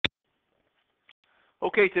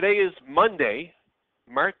Okay, today is Monday,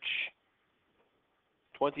 March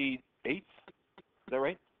 28th. Is that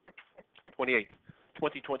right? 28th,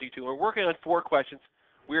 2022. We're working on 4 questions.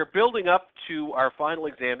 We are building up to our final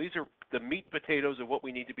exam. These are the meat and potatoes of what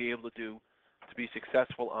we need to be able to do to be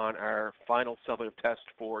successful on our final summative test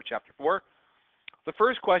for Chapter 4. The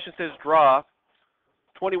first question says draw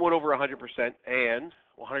 21 over 100% and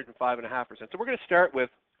 105.5%. So we're going to start with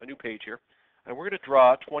a new page here, and we're going to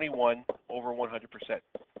draw 21 over 100%.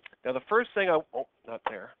 Now the first thing not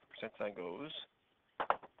there, percent sign goes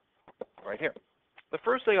right here. The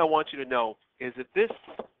first thing I want you to know is that this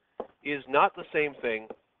is not the same thing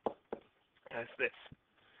as this.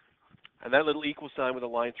 And that little equal sign with a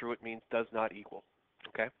line through it means does not equal,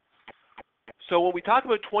 okay? So when we talk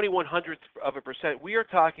about 21/100ths of a percent, we are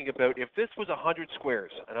talking about if this was 100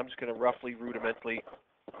 squares, and I'm just going to roughly, rudimentally,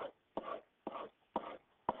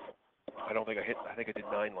 I think I did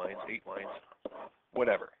 9 lines, 8 lines,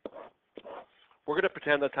 whatever. We're going to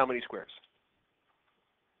pretend that's how many squares.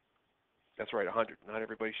 That's right, 100. Not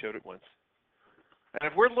everybody showed it once. And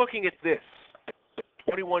if we're looking at this,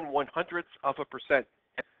 21/100ths of a percent,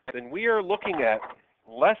 then we are looking at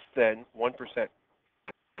less than 1%.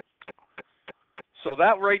 So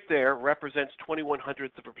that right there represents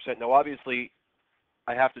 21/100ths of a percent. Now, obviously,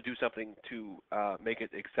 I have to do something to make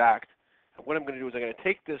it exact. And what I'm going to do is I'm going to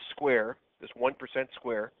take this square, this 1%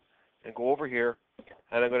 square, and go over here,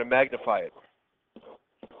 and I'm going to magnify it.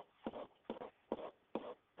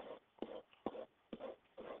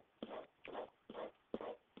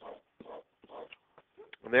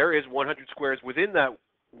 And there is 100 squares within that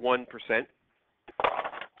 1%.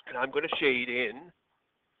 And I'm going to shade in,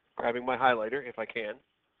 grabbing my highlighter if I can,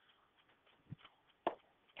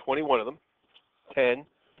 21 of them, 10,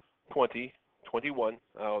 20, 21.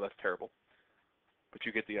 Oh, that's terrible. But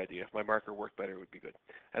you get the idea. If my marker worked better, it would be good.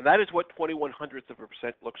 And that is what 21/100ths of a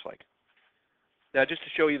percent looks like. Now, just to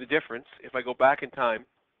show you the difference, if I go back in time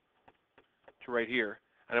to right here,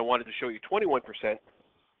 and I wanted to show you 21%,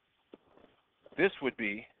 this would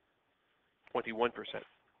be 21%,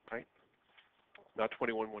 right? Not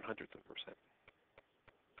 21/100ths of a percent.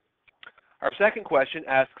 Our second question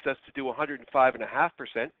asks us to do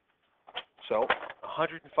 105.5%. So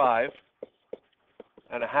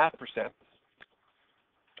 105.5%.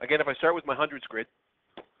 Again, if I start with my hundreds grid,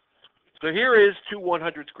 so here is 2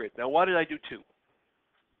 100ths grid. Now, why did I do 2?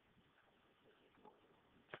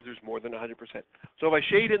 There's more than 100%. So if I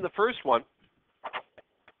shade in the first one,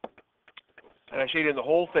 and I shade in the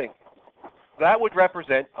whole thing, that would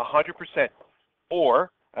represent 100%,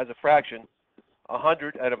 or, as a fraction,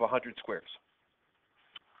 100 out of 100 squares.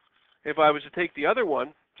 If I was to take the other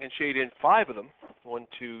one and shade in 5 of them, 1,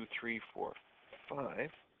 2, 3, 4,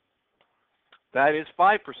 5, that is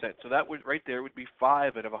 5%. So that would, right there, would be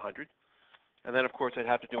 5 out of 100. And then, of course, I'd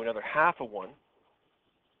have to do another half of 1.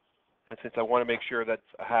 And since I want to make sure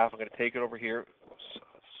that's a half, I'm going to take it over here,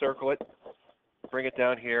 circle it, bring it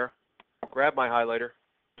down here, grab my highlighter,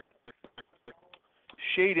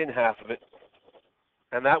 shade in half of it,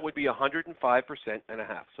 and that would be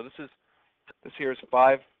 105.5%. So this here is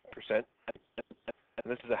 5%, and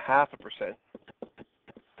this is 0.5%.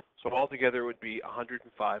 So altogether it would be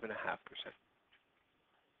 105.5%.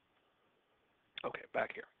 Okay,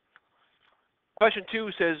 back here. Question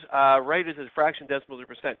 2 says, write as a fraction, decimals, or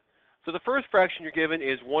percent. So the first fraction you're given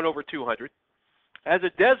is 1 over 200. As a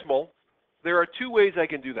decimal, there are 2 ways I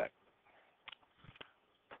can do that.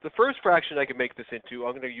 The first fraction I can make this into,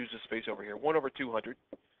 I'm going to use the space over here, 1 over 200,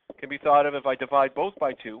 can be thought of if I divide both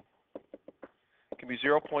by 2. It can be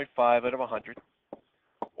 0.5 out of 100.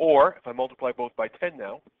 Or, if I multiply both by 10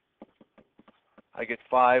 now, I get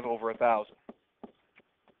 5 over 1,000.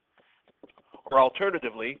 Or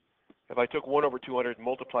alternatively, if I took 1 over 200 and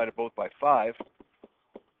multiplied it both by 5,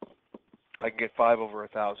 I can get 5 over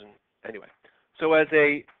 1,000 anyway. So as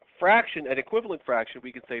a fraction, an equivalent fraction,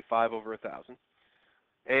 we can say 5 over 1,000.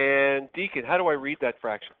 And Deacon, how do I read that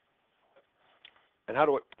fraction? And how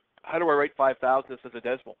do I write 5,000 as a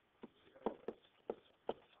decimal?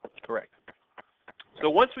 Correct. So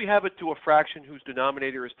once we have it to a fraction whose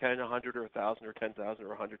denominator is 10, 100, or 1,000, or 10,000, or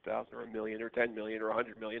 100,000, or a million, or 10 million, or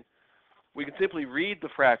 100 million, we can simply read the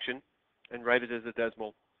fraction and write it as a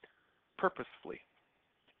decimal purposefully.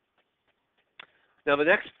 Now the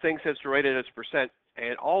next thing says to write it as percent,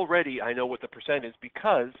 and already I know what the percent is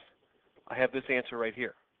because I have this answer right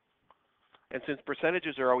here. And since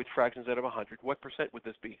percentages are always fractions out of 100, what percent would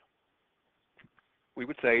this be? We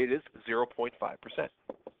would say it is 0.5%.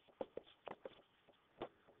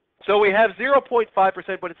 So we have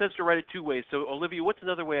 0.5%, but it says to write it 2 ways. So Olivia, what's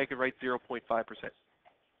another way I could write 0.5%?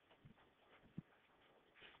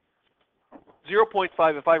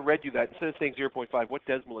 0.5, if I read you that, instead of saying 0.5, what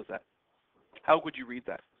decimal is that? How would you read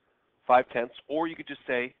that? 5/10, or you could just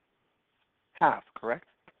say half, correct?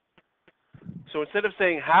 So instead of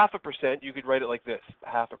saying 0.5%, you could write it like this,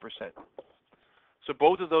 0.5%. So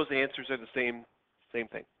both of those answers are the same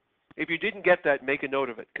thing. If you didn't get that, make a note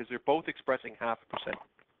of it, because they're both expressing 0.5%.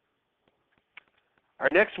 Our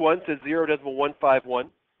next one says 0.151,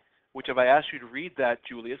 which if I asked you to read that,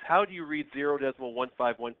 Julius, how do you read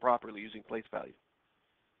 0.151 properly using place value?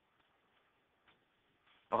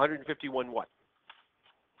 151 what?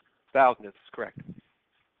 Thousandths, correct.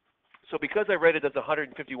 So because I read it as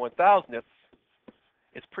 151 thousandths,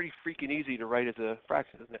 it's pretty freaking easy to write as a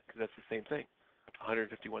fraction, isn't it? Because that's the same thing,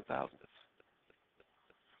 151 thousandths.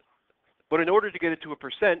 But in order to get it to a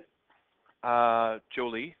percent,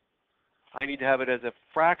 Jolie, I need to have it as a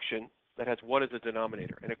fraction that has what as a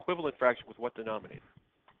denominator? An equivalent fraction with what denominator?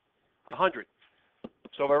 100.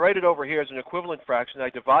 So if I write it over here as an equivalent fraction, I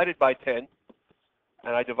divide it by 10,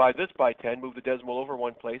 and I divide this by 10, move the decimal over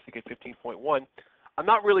one place to get 15.1. I'm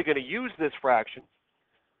not really going to use this fraction,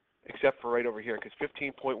 except for right over here, because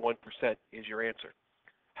 15.1% is your answer.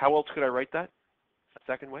 How else could I write that? A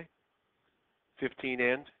second way? 15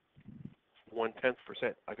 and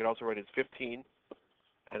 1/10%. I could also write it as 15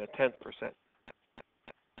 and 1/10%.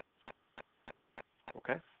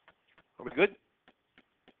 Okay? Are we good?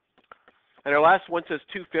 And our last one says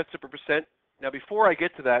 2/5 of a percent. Now before I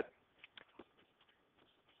get to that,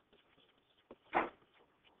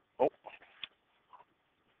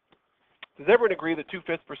 does everyone agree that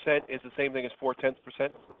 2/5% is the same thing as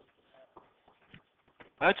 4/10%?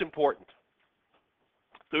 That's important.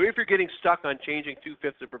 So if you're getting stuck on changing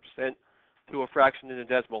 2/5 of a percent to a fraction in a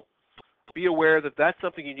decimal, be aware that that's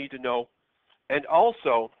something you need to know, and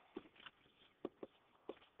also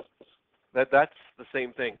that that's the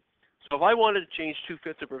same thing. So if I wanted to change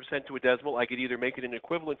 2/5 of a percent to a decimal, I could either make it an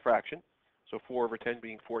equivalent fraction, so 4 over 10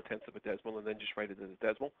 being 4/10 of a decimal, and then just write it as a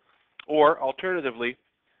decimal, or alternatively,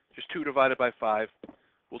 just 2 divided by 5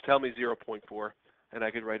 will tell me 0.4, and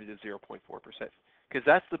I could write it as 0.4%, because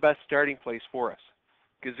that's the best starting place for us.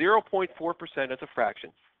 Because 0.4% as a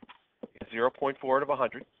fraction is 0.4 out of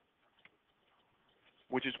 100,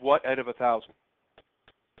 which is what out of 1,000?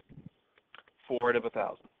 4 out of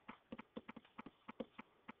 1,000.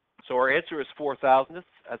 So our answer is 4 thousandths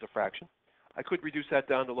as a fraction. I could reduce that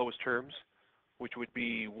down to lowest terms, which would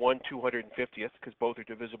be 1/250th, because both are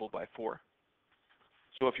divisible by 4.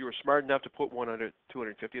 So if you were smart enough to put 1 under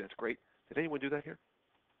 250, that's great. Did anyone do that here?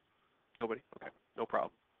 Nobody? Okay, no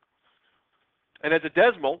problem. And as a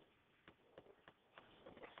decimal,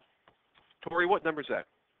 Tori, what number is that?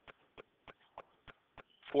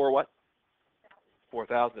 4 what? 4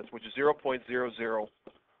 thousandths, which is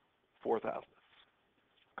 0.004 thousandths.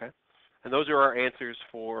 Okay? And those are our answers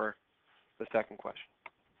for the second question.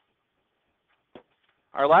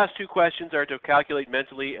 Our last two questions are to calculate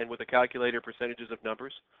mentally and with a calculator percentages of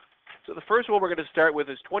numbers. So the first one we're going to start with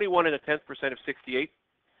is 21 1/10% of 68.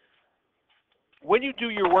 When you do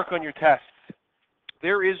your work on your tests,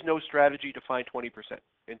 there is no strategy to find 20%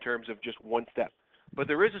 in terms of just one step. But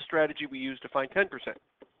there is a strategy we use to find 10%.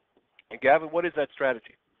 And Gavin, what is that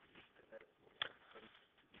strategy?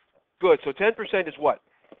 Good, so 10% is what?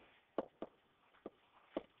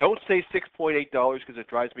 Don't say $6.8 because it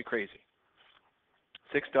drives me crazy.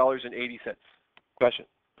 $6.80. Question?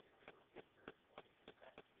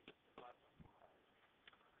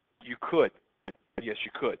 You could. Yes,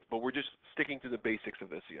 you could. But we're just sticking to the basics of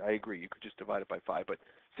this. I agree. You could just divide it by 5. But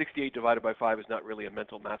 68 divided by 5 is not really a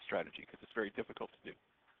mental math strategy because it's very difficult to do.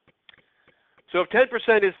 So if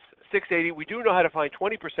 10% is $6.80, we do know how to find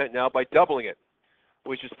 20% now by doubling it,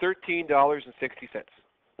 which is $13.60.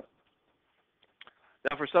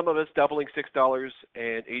 Now, for some of us, doubling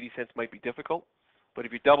 $6.80 might be difficult. But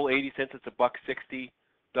if you double 80 cents, it's $1.60.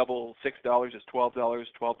 Double $6 is $12.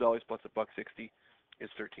 $12 plus $1.60 is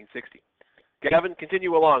 $13.60. Gavin,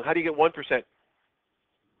 continue along. How do you get 1%?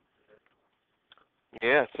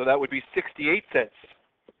 Yeah, so that would be 68 cents.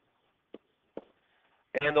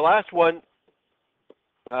 And the last one,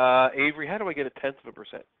 Avery, how do I get 1/10 of a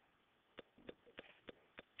percent?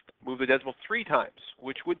 Move the decimal 3 times,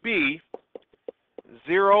 which would be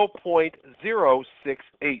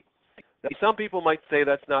 0.068. Now, some people might say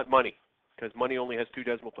that's not money, because money only has 2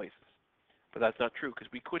 decimal places. But that's not true,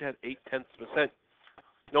 because we could have 0.8%.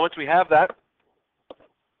 Now, once we have that,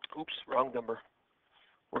 oops, wrong number.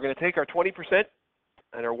 We're going to take our 20%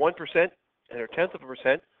 and our 1% and our 1/10 of a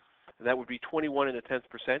percent, and that would be 21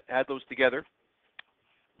 1/10%. Add those together.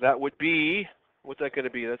 That would be, what's that going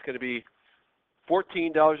to be? That's going to be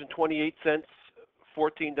 $14.28,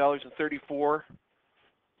 $14.34,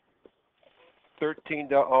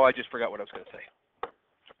 $13. Oh, I just forgot what I was going to say.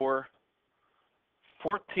 For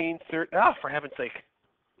 14.30. Ah, for heaven's sake.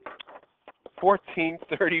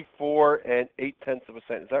 14.34 and 0.8 of a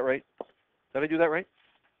cent. Is that right? Did I do that right? Is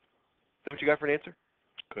that what you got for an answer?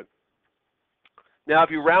 Good. Now,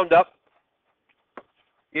 if you round up,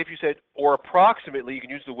 if you said or approximately, you can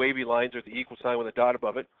use the wavy lines or the equal sign with a dot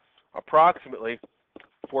above it. Approximately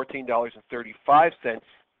 $14.35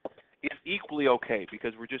 is equally okay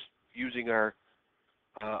because we're just using our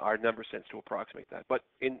number sense to approximate that. But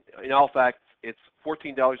in all facts, it's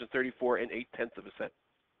 $14.34 and 0.8 of a cent.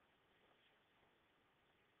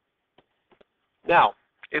 Now,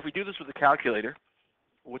 if we do this with a calculator,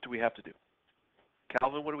 what do we have to do?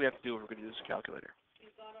 Calvin, what do we have to do if we're going to use a calculator?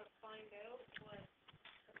 You've got to find out what.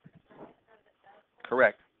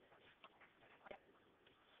 Correct.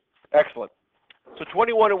 Excellent. So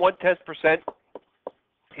 21 1/10%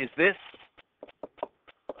 is this,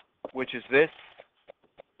 which is this,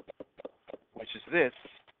 which is this,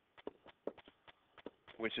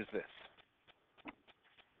 which is this.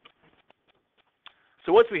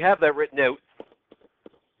 So once we have that written out,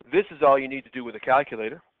 this is all you need to do with a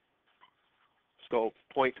calculator. So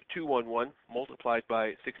 0.211 multiplied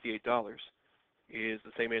by $68 is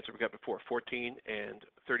the same answer we got before, 14.34 and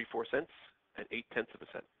 0.8 of a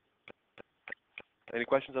cent. Any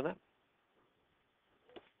questions on that?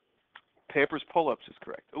 Pampers pull-ups is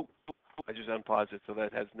correct. Oh, I just unpaused it, so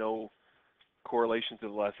that has no correlation to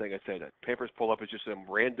the last thing I said. Pampers pull-up is just some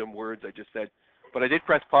random words I just said. But I did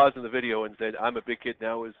press pause in the video and said, I'm a big kid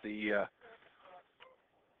now is the,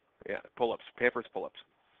 pull-ups, Pampers pull-ups.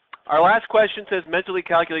 Our last question says mentally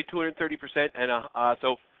calculate 230%. And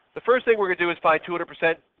so the first thing we're going to do is find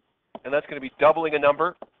 200%, and that's going to be doubling a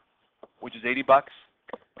number, which is $80.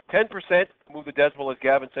 10%, move the decimal as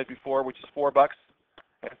Gavin said before, which is $4.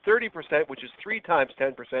 And 30%, which is 3 times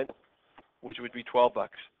 10%, which would be $12.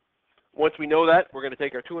 Once we know that, we're going to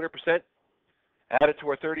take our 200%, add it to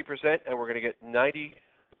our 30%, and we're going to get $92.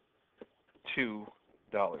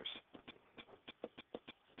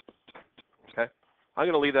 Okay? I'm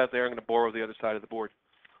going to leave that there. I'm going to borrow the other side of the board.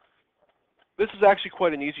 This is actually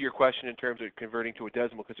quite an easier question in terms of converting to a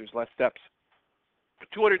decimal because there's less steps.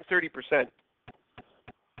 230%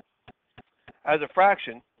 as a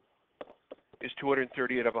fraction is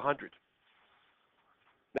 230 out of 100.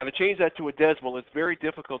 Now to change that to a decimal, it's very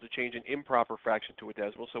difficult to change an improper fraction to a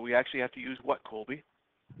decimal, so we actually have to use what, Colby?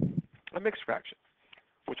 A mixed fraction,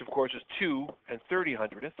 which of course is 2 and 30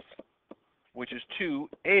 hundredths, which is 2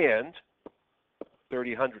 and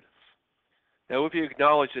 30 hundredths. Now if you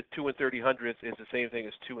acknowledge that 2 and 30 hundredths is the same thing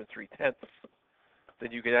as 2 and 3/10,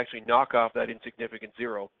 then you can actually knock off that insignificant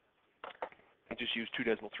 0 and just use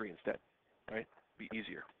 2.3 instead, right? Be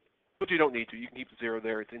easier. But you don't need to. You can keep the 0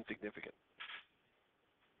 there. It's insignificant.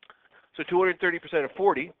 So 230% of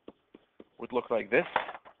 40 would look like this.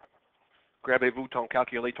 Grabez-vous ton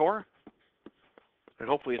calculator. And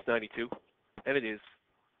hopefully it's 92. And it is.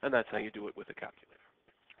 And that's how you do it with a calculator.